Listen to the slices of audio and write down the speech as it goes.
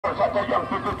saja yang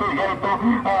dituju yaitu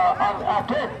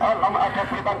ada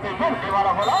bintang timur di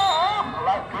mana bola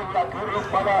lagi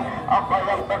rupanya apa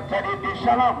yang terjadi di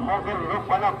sana, mungkin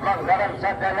rupanya pelanggaran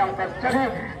saja yang terjadi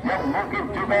yang mungkin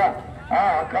juga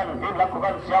akan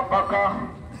dilakukan siapakah,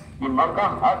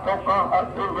 Imamkah ataukah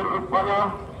Trimbil rupanya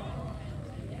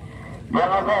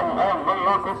yang akan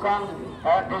melakukan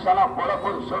di sana bola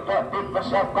pun sudah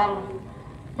dipersiapkan.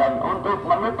 Dan untuk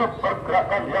menutup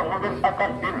pergerakan yang mungkin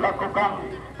akan dilakukan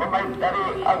pemain dari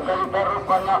Angga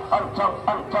rupanya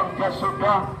ancang-ancang dia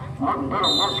sudah mundur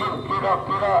mungkin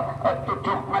kira-kira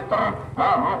 7 meter.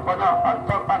 Rupanya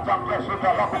ancang-ancang dia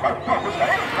sudah lakukan bagus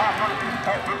sekali, namun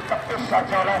ditepis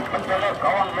saja oleh penjaga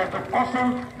gawang yaitu kosong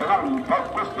dengan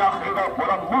bagusnya hingga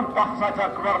bola muntah saja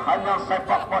keluar, hanya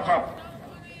sepak pojok.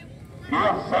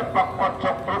 Dia sepak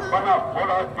pojok rupanya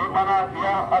bola di mana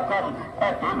dia akan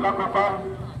dilakukan.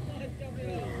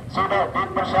 Sudah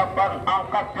dipersiapkan,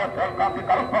 angkat dia dari kaki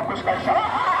kalau bagus sekali.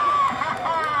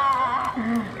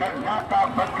 Ternyata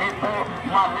begitu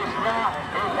manisnya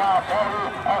hingga dari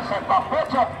sepak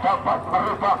pojok dapat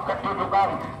merubah kedudukan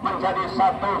menjadi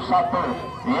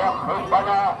 1-1. Ya,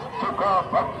 rupanya juga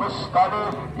bagus sekali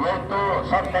yaitu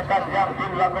sontekan yang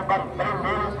dilakukan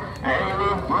Trimbil. Ini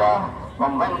dia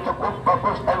pemain cukup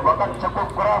bagus, tembakan cukup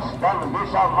keras dan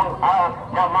bisa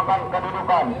menyamakan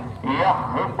kedudukan. Ya,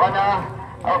 rupanya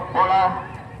bola